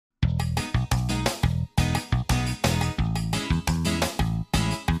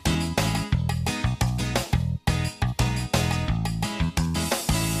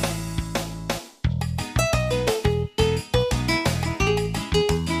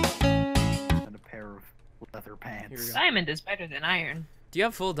pants. Diamond is better than iron. Do you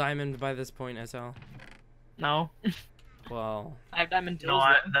have full diamond by this point, SL? No. Well, I have diamond tools.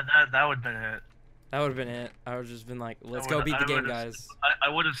 No, that would have been it. that would have been it. I would have just been like, let's go beat the game, guys. I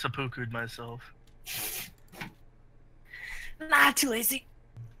would have seppuku'd myself. Nah, too lazy.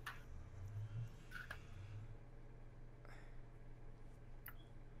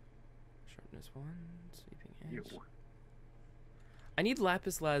 Sharpness 1, sweeping edge. Yo. I need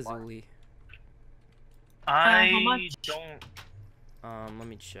lapis lazuli. I how much? don't. Let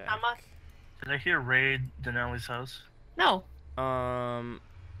me check. How much? Did I hear raid Denali's house? No.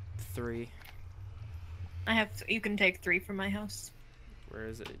 3. I have. You can take 3 from my house. Where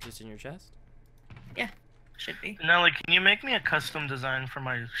is it? Just in your chest? Yeah, should be. Denali, can you make me a custom design for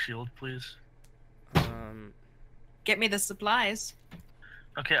my shield, please? Get me the supplies.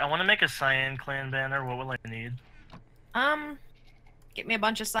 Okay, I want to make a Cyan clan banner. What will I need? Get me a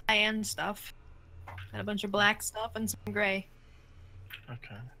bunch of cyan stuff, and a bunch of black stuff, and some gray.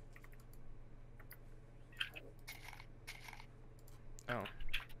 Okay. Oh.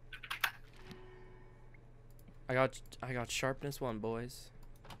 I got sharpness 1, boys.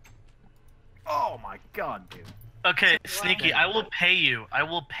 Oh my god, dude. Okay, So Sneaky, I will pay you. I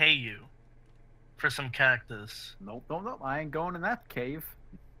will pay you for some cactus. Nope, nope, I ain't going in that cave.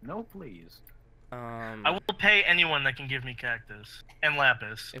 No, please. I will pay anyone that can give me cactus and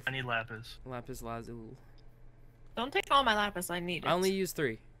lapis. I need lapis. Lapis lazuli. Don't take all my lapis. I need it. I only use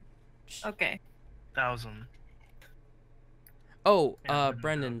 3. Okay. 1,000. Oh, Yeah,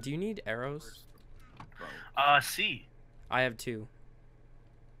 Brendan, do you need arrows? C. I have 2.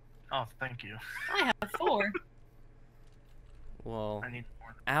 Oh, thank you. I have 4. Well, I need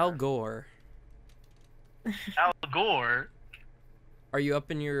more. Al Gore. Al Gore. Are you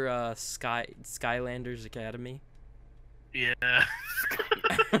up in your Skylanders Academy? Yeah.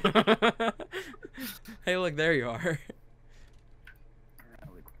 Hey, look, there you are. Alright,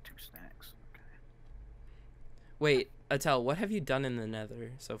 2 snacks. Okay. Wait, Atel, what have you done in the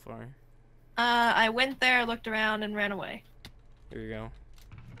Nether so far? I went there, looked around, and ran away. Here you go.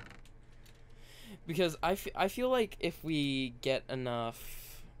 Because I feel like if we get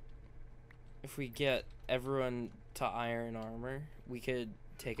everyone to iron armor, we could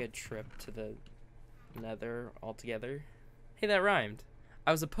take a trip to the Nether all together. Hey, that rhymed.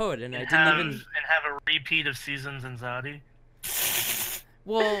 I was a poet and I didn't even... And have a repeat of Seasons and Zadi.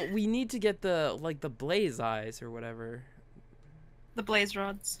 Well, we need to get the, like, the blaze eyes or whatever. The blaze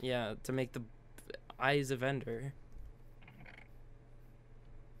rods. Yeah, to make the eyes of Ender.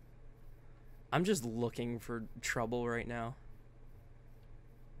 I'm just looking for trouble right now.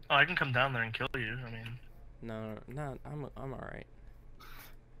 Oh, I can come down there and kill you. I mean... No, I'm all right.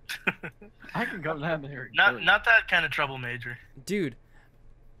 I can go down there. Not that kind of trouble, Major. Dude,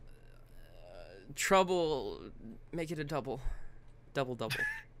 trouble. Make it a double. Double.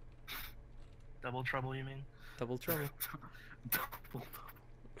 Double trouble, you mean? Double trouble. Double.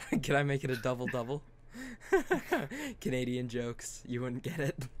 Can I make it a double? Canadian jokes. You wouldn't get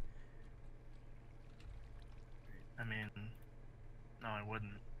it. I mean, no, I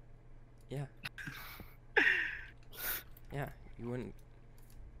wouldn't. Yeah. Yeah, you wouldn't.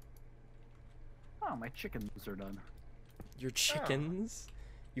 Oh, my chickens are done. Your chickens?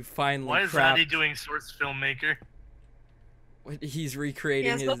 You finally. Why is craft... Zaddy doing source filmmaker? What, he's recreating He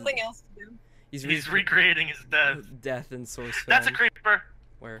has nothing else to do. He's recreating his death. Death in source film. That's a creeper.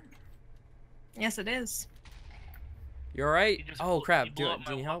 Where? Yes, it is. You alright? He just Oh blew- crap! he blew Do up you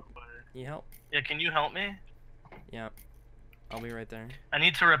my need help? walkway. Need help? Yeah, can you help me? Yeah. I'll be right there. I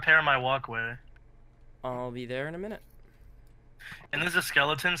need to repair my walkway. I'll be there in a minute. And there's a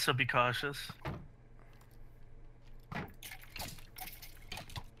skeleton, so be cautious.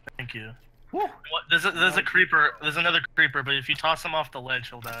 Thank you. Woo! What, there's a creeper. There's another creeper, but if you toss him off the ledge,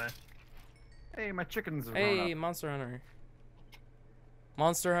 he'll die. Hey, my chickens are Hey, up. Monster Hunter.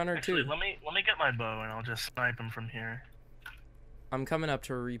 Monster Hunter Actually, 2. let me get my bow and I'll just snipe him from here. I'm coming up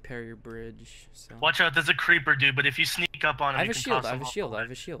to repair your bridge. So. Watch out, there's a creeper, dude. But if you sneak up on him, I have you a can shield. toss I him have a off shield. the I have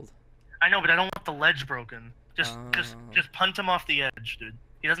a ledge. shield. I know, but I don't want the ledge broken. Just Oh. punt him off the edge, dude.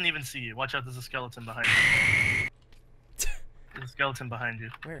 He doesn't even see you. Watch out, there's a skeleton behind you. There's a skeleton behind you.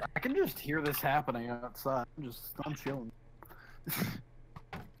 Where? I can just hear this happening outside. I'm chilling.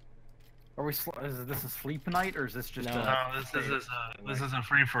 Are we? Is this a sleep night or is this just? No. No, this is a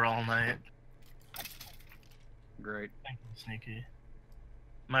free for all night. Great. Thank you, Sneaky.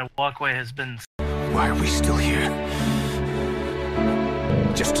 My walkway has been. Why are we still here?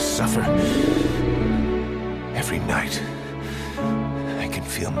 Just to suffer. Every night, I can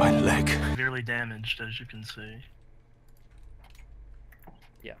feel my leg. Severely damaged, as you can see.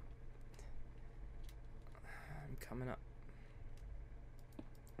 Yeah. coming up.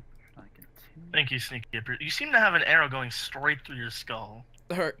 I continue. Thank you, Sneaky. You seem to have an arrow going straight through your skull.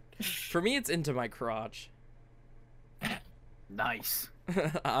 For me, it's into my crotch. Nice.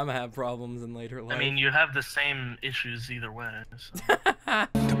 I'm gonna have problems in later life. I mean, you have the same issues either way. So.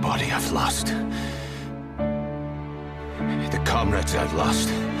 The body I've lost. The comrades I've lost.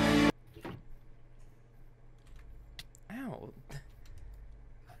 Ow.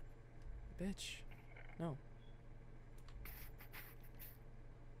 Bitch. No.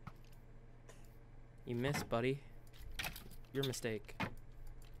 You missed, buddy. Your mistake.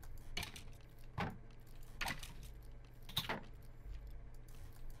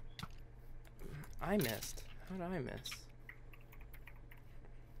 I missed. How did I miss?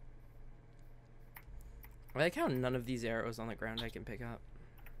 I like how none of these arrows on the ground I can pick up.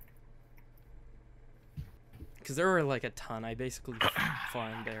 Because there were like a ton. I basically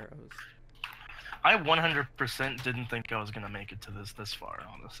farmed arrows. I 100% didn't think I was gonna make it to this far,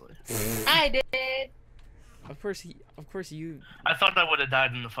 honestly. I did. Of course you. I thought I would have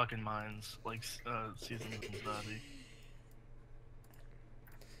died in the fucking mines, like Season of Bobby.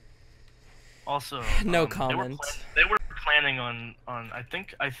 Also, No comment. They were planning on I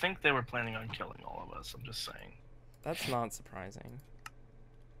think they were planning on killing all of us. I'm just saying. That's not surprising.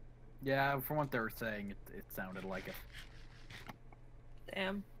 Yeah, from what they were saying, it sounded like it.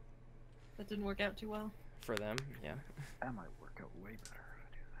 Damn. That didn't work out too well. For them, yeah. That might work out way better to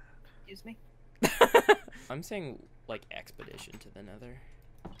do that. Excuse me. I'm saying like expedition to the Nether.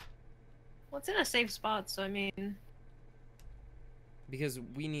 Well, it's in a safe spot, so I mean, Because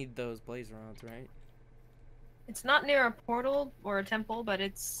we need those blaze rods, right? it's not near a portal or a temple, but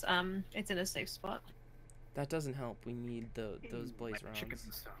it's in a safe spot. That doesn't help. We need those blaze My rods.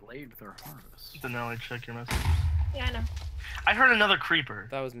 chickens laid their harvest. Denali, check your message. Yeah, I know. I heard another creeper.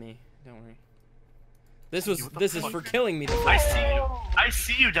 That was me. Don't worry. This What the is fuck? for killing me. I see you. I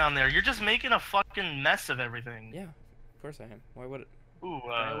see you down there. You're just making a fucking mess of everything. Yeah, of course I am. Why would it? Ooh,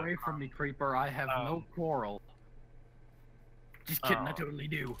 Stay away from me, creeper. I have no quarrel. Just kidding, I Oh. totally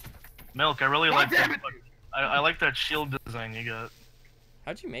do. Milk, I really God like damn that. I like that shield design you got.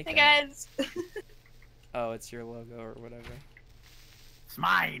 How'd you make Hey that? guys. Oh, it's your logo or whatever. It's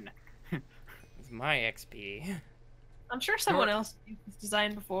mine. It's my XP. I'm sure someone else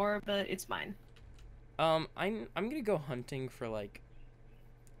designed before, but it's mine. I'm gonna go hunting for like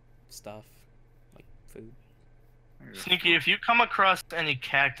stuff, like food. Sneaky, if you come across any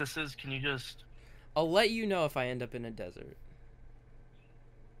cactuses, can you just... I'll let you know if I end up in a desert.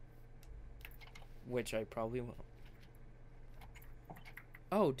 Which I probably will.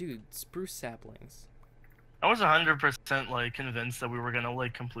 Oh, dude, spruce saplings. I was 100% like convinced that we were gonna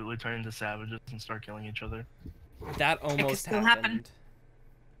like completely turn into savages and start killing each other. That almost still happened.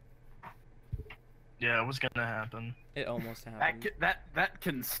 happen. Yeah, it was gonna happen. It almost happened. That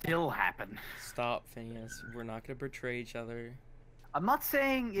can still happen. Stop, Phineas. We're not gonna betray each other. I'm not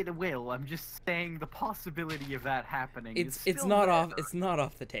saying it will. I'm just saying the possibility of that happening. It's is still not there. off. It's not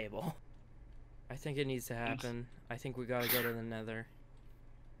off the table. I think it needs to happen. I think we gotta go to the Nether.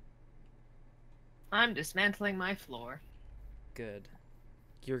 I'm dismantling my floor. Good.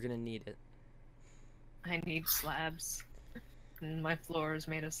 You're gonna need it. I need slabs. And my floor is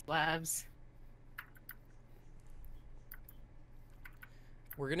made of slabs.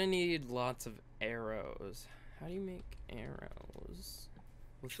 We're gonna need lots of arrows. How do you make arrows?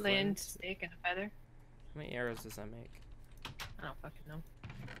 With Flint, stick, and a feather. How many arrows does that make? I don't fucking know.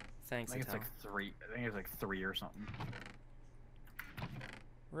 Thanks, I think it's Atal. like 3. I think it's like 3 or something.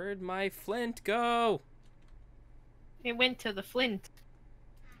 Where'd my flint go? It went to the flint.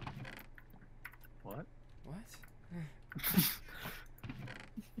 What? What?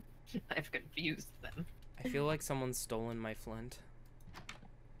 I've confused them. I feel like someone's stolen my flint.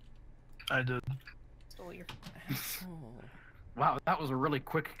 I did. Stole your. Asshole. Wow, that was a really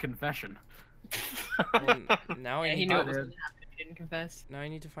quick confession. Well, now I Yeah, he need knew to. it was gonna happen if he didn't confess. Now I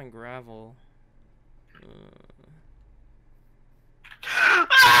need to find gravel.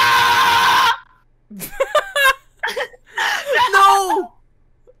 No!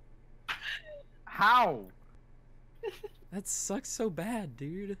 How? That sucks so bad,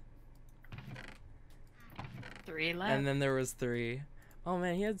 dude. 3 left. And then there was 3. Oh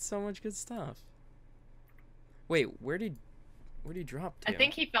man, he had so much good stuff. Wait, where'd he drop to? I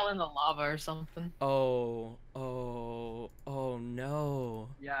think he fell in the lava or something. Oh no.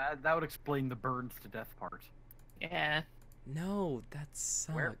 Yeah, that would explain the burned to death part. Yeah, No, that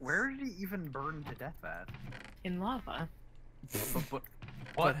sucks. Where did he even burn to death at? in lava. But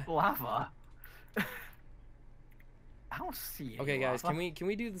what lava? I don't see any Okay, guys, lava. can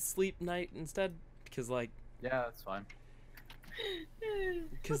we do the sleep night instead? Because like Yeah, that's fine.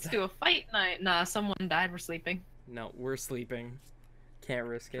 Let's do a fight night. Nah, someone died. We're sleeping. No, we're sleeping. Can't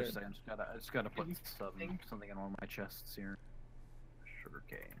risk it. Just saying, I just gotta put something in one of my chests here.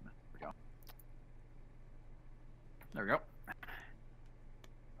 Sugarcane. There we go. There we go.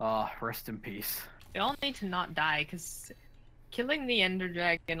 Rest in peace. We all need to not die, because killing the Ender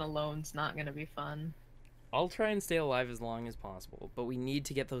Dragon alone's not gonna be fun. I'll try and stay alive as long as possible, but we need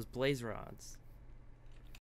to get those blaze rods.